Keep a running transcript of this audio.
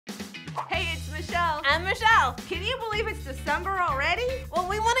Michelle. And Michelle. Can you believe it's December already? Well,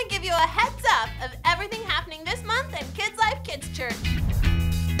 we want to give you a heads up of everything happening this month in Kids Life Kids Church.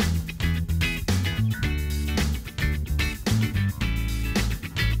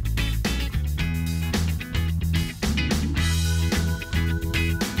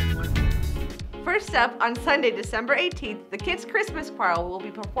 First up, on Sunday, December 18th, the Kids Christmas Choir will be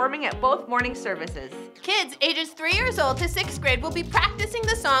performing at both morning services. Kids ages 3 years old to 6th grade will be practicing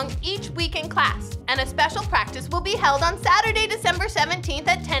the song each week in class, and a special practice will be held on Saturday, December 17th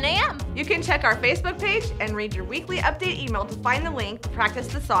at 10 a.m. You can check our Facebook page and read your weekly update email to find the link to practice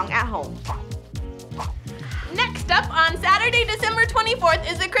the song at home. Next up, on Saturday, December 24th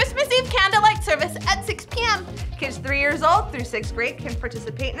is the Christmas Eve candlelight service at 6 p.m. Kids 3 years old through 6th grade can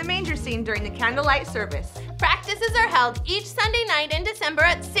participate in the manger scene during the candlelight service. Practices are held each Sunday night in December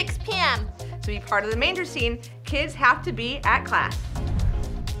at 6 p.m. To be part of the manger scene, kids have to be at class.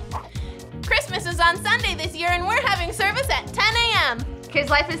 Christmas is on Sunday this year and we're having service at 10 a.m.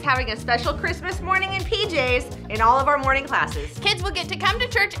 Kids Life is having a special Christmas morning in PJs in all of our morning classes. Kids will get to come to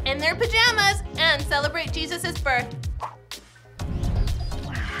church in their pajamas and celebrate Jesus' birth.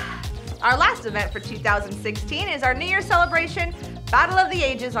 Our last event for 2016 is our New Year celebration, Battle of the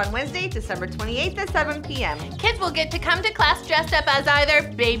Ages, on Wednesday, December 28th at 7 p.m. Kids will get to come to class dressed up as either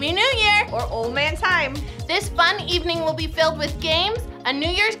Baby New Year or Old Man Time. This fun evening will be filled with games, a New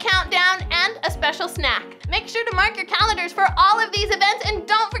Year's countdown, and a special snack. Make sure to mark your calendars for all of these events and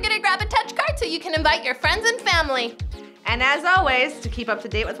don't forget to grab a touch card so you can invite your friends and family. And as always, to keep up to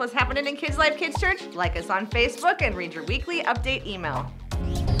date with what's happening in Kids Life Kids Church, like us on Facebook and read your weekly update email.